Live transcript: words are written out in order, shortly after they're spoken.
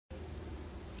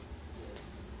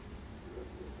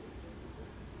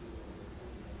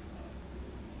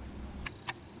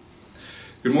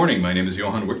Good morning, my name is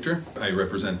Johan. I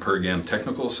represent Pergam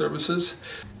Technical Services.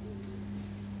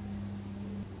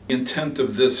 The intent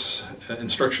of this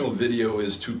instructional video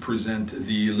is to present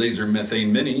the Laser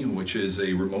Methane Mini, which is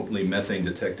a remotely methane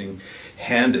detecting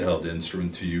handheld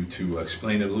instrument to you, to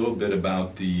explain a little bit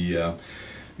about the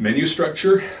menu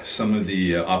structure, some of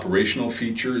the operational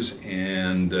features,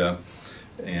 and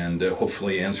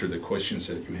hopefully answer the questions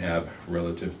that you have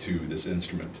relative to this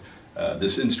instrument.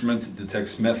 This instrument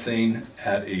detects methane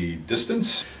at a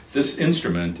distance. This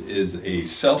instrument is a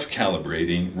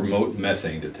self-calibrating remote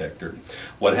methane detector.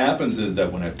 What happens is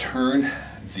that when I turn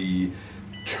the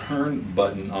turn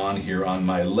button on here on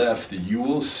my left, you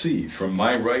will see from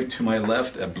my right to my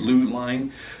left a blue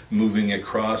line moving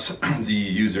across the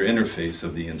user interface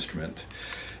of the instrument.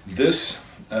 This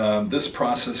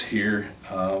process here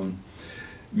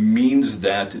means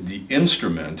that the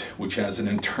instrument, which has an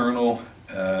internal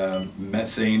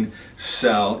methane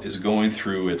cell, is going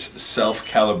through its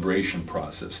self-calibration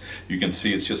process. You can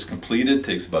see it's just completed,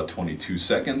 takes about 22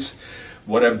 seconds.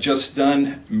 What I've just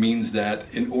done means that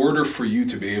in order for you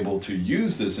to be able to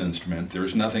use this instrument,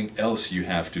 there's nothing else you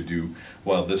have to do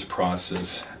while this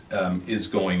process is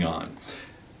going on.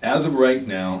 As of right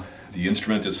now, the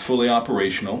instrument is fully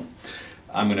operational.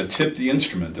 I'm going to tip the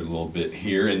instrument a little bit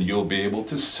here, and you'll be able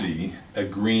to see a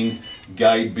green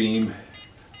guide beam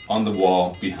on the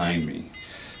wall behind me.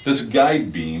 This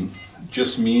guide beam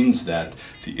just means that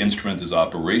the instrument is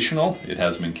operational, it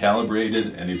has been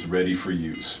calibrated, and is ready for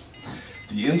use.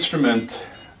 The instrument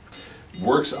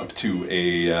works up to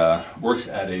works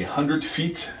at 100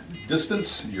 feet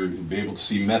distance. You'll be able to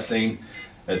see methane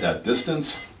at that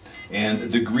distance,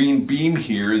 and the green beam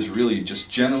here is really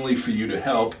just generally for you to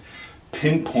help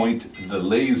pinpoint the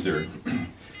laser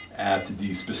at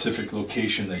the specific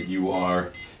location that you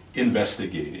are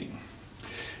investigating.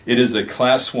 It is a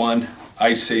Class 1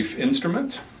 eye-safe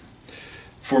instrument.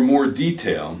 For more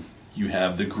detail, you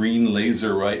have the green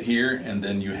laser right here, and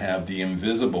then you have the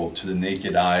invisible to the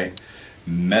naked eye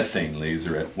methane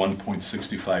laser at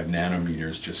 1.65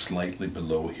 nanometers, just slightly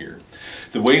below here.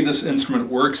 The way this instrument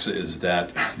works is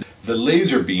that the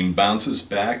laser beam bounces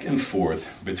back and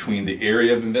forth between the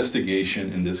area of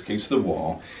investigation, in this case the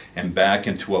wall, and back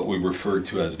into what we refer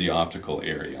to as the optical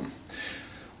area.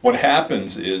 What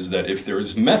happens is that if there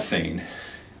is methane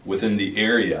within the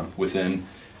area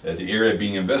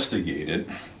being investigated,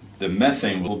 the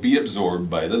methane will be absorbed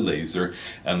by the laser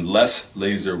and less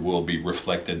laser will be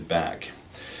reflected back.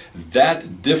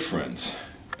 That difference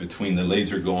between the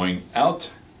laser going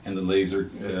out and the laser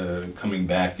coming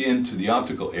back into the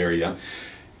optical area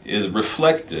is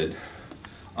reflected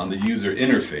on the user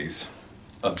interface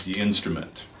of the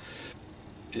instrument.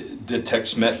 It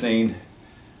detects methane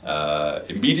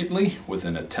immediately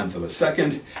within 1/10 of a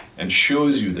second and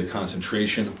shows you the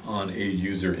concentration on a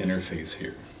user interface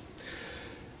here.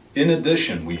 In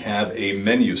addition, we have a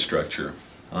menu structure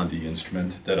on the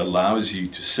instrument that allows you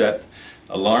to set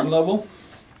alarm level.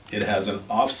 It has an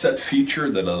offset feature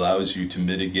that allows you to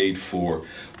mitigate for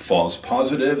false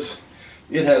positives.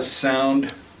 It has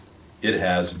sound, it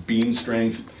has beam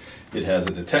strength, it has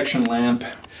a detection lamp,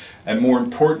 and more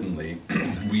importantly,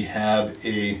 we have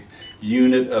a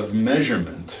unit of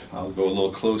measurement. I'll go a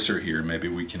little closer here, maybe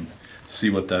we can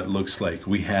see what that looks like.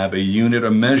 We have a unit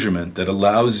of measurement that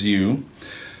allows you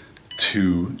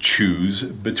to choose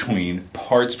between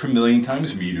parts per million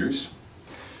times meters,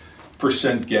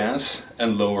 percent gas,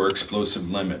 and lower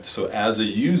explosive limits. So as a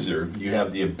user, you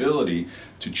have the ability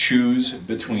to choose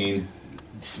between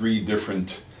 3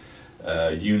 different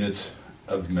units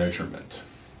of measurement.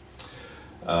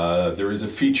 There is a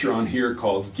feature on here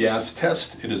called gas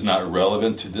test. It is not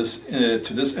relevant to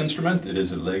this instrument. It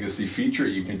is a legacy feature.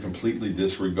 You can completely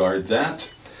disregard that.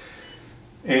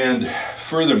 And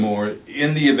furthermore,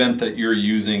 in the event that you're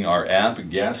using our app,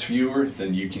 Gas Viewer,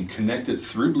 then you can connect it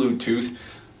through Bluetooth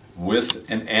with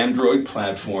an Android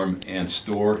platform and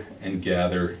store and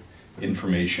gather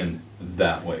information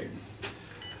that way.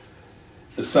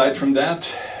 Aside from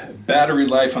that, battery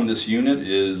life on this unit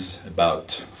is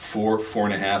about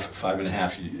 4.5,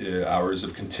 5.5 hours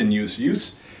of continuous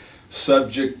use,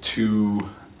 subject to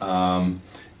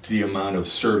the amount of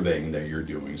surveying that you're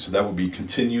doing. So that would be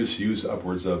continuous use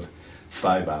upwards of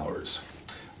 5 hours.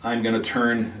 I'm going to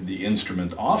turn the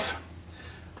instrument off,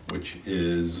 which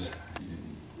is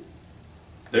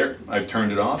there. I've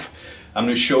turned it off. I'm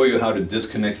going to show you how to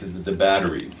disconnect the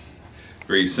battery.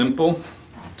 Very simple.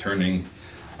 Turning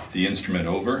the instrument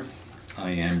over.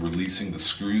 I am releasing the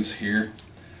screws here,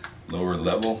 lower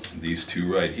level, these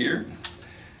 2 right here,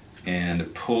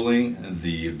 and pulling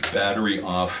the battery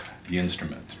off the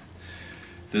instrument.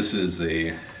 This is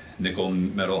a nickel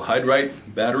metal hydride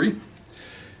battery.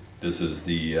 This is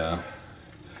the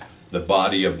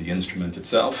body of the instrument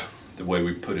itself. The way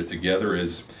we put it together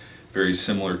is very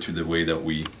similar to the way that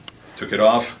we took it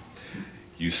off.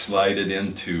 You slide it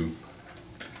into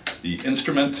the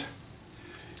instrument,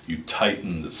 you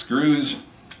tighten the screws,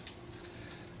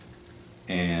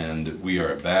 and we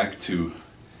are back to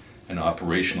an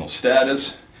operational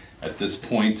status. At this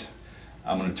point,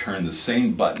 I'm going to turn the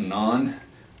same button on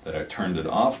that I turned it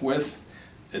off with.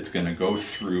 It's going to go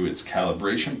through its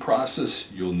calibration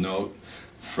process. You'll note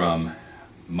from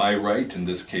my right, in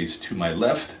this case to my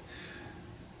left,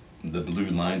 the blue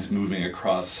lines moving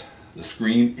across the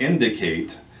screen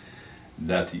indicate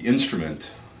that the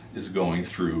instrument is going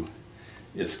through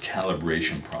its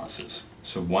calibration process.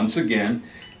 So once again,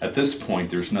 at this point,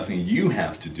 there's nothing you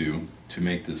have to do to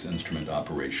make this instrument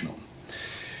operational.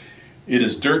 It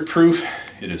is dirt proof,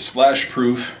 it is splash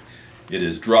proof, it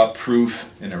is drop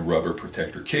proof in a rubber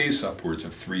protector case upwards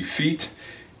of 3 feet.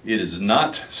 It is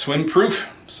not swim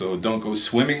proof, so don't go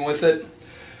swimming with it.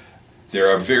 There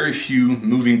are very few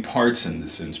moving parts in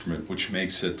this instrument, which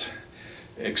makes it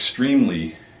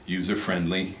extremely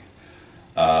user-friendly.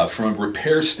 From a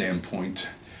repair standpoint,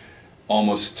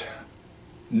 almost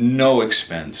no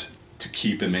expense to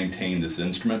keep and maintain this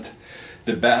instrument.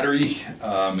 The battery,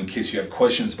 in case you have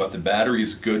questions about the battery,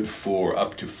 is good for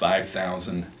up to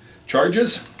 5,000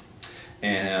 charges.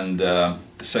 And the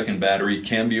second battery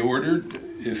can be ordered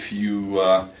if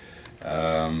you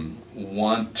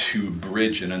want to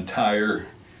bridge an entire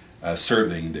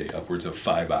surveying day, upwards of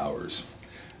 5 hours.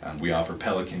 We offer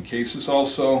Pelican cases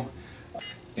also,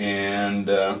 and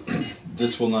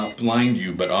this will not blind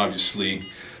you, but obviously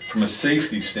from a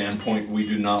safety standpoint, we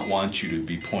do not want you to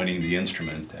be pointing the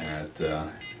instrument at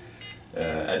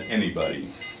anybody.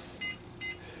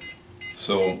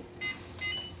 So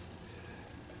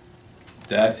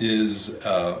that is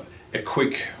a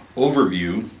quick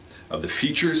overview of the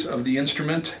features of the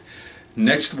instrument.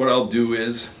 Next, what I'll do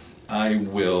is I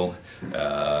will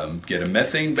get a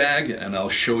methane bag, and I'll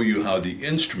show you how the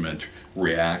instrument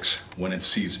reacts when it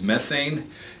sees methane,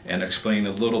 and explain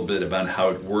a little bit about how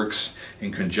it works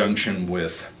in conjunction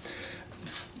with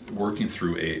working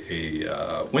through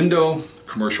a window,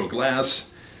 commercial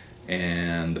glass,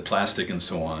 and the plastic and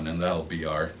so on, and that'll be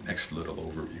our next little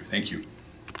overview. Thank you.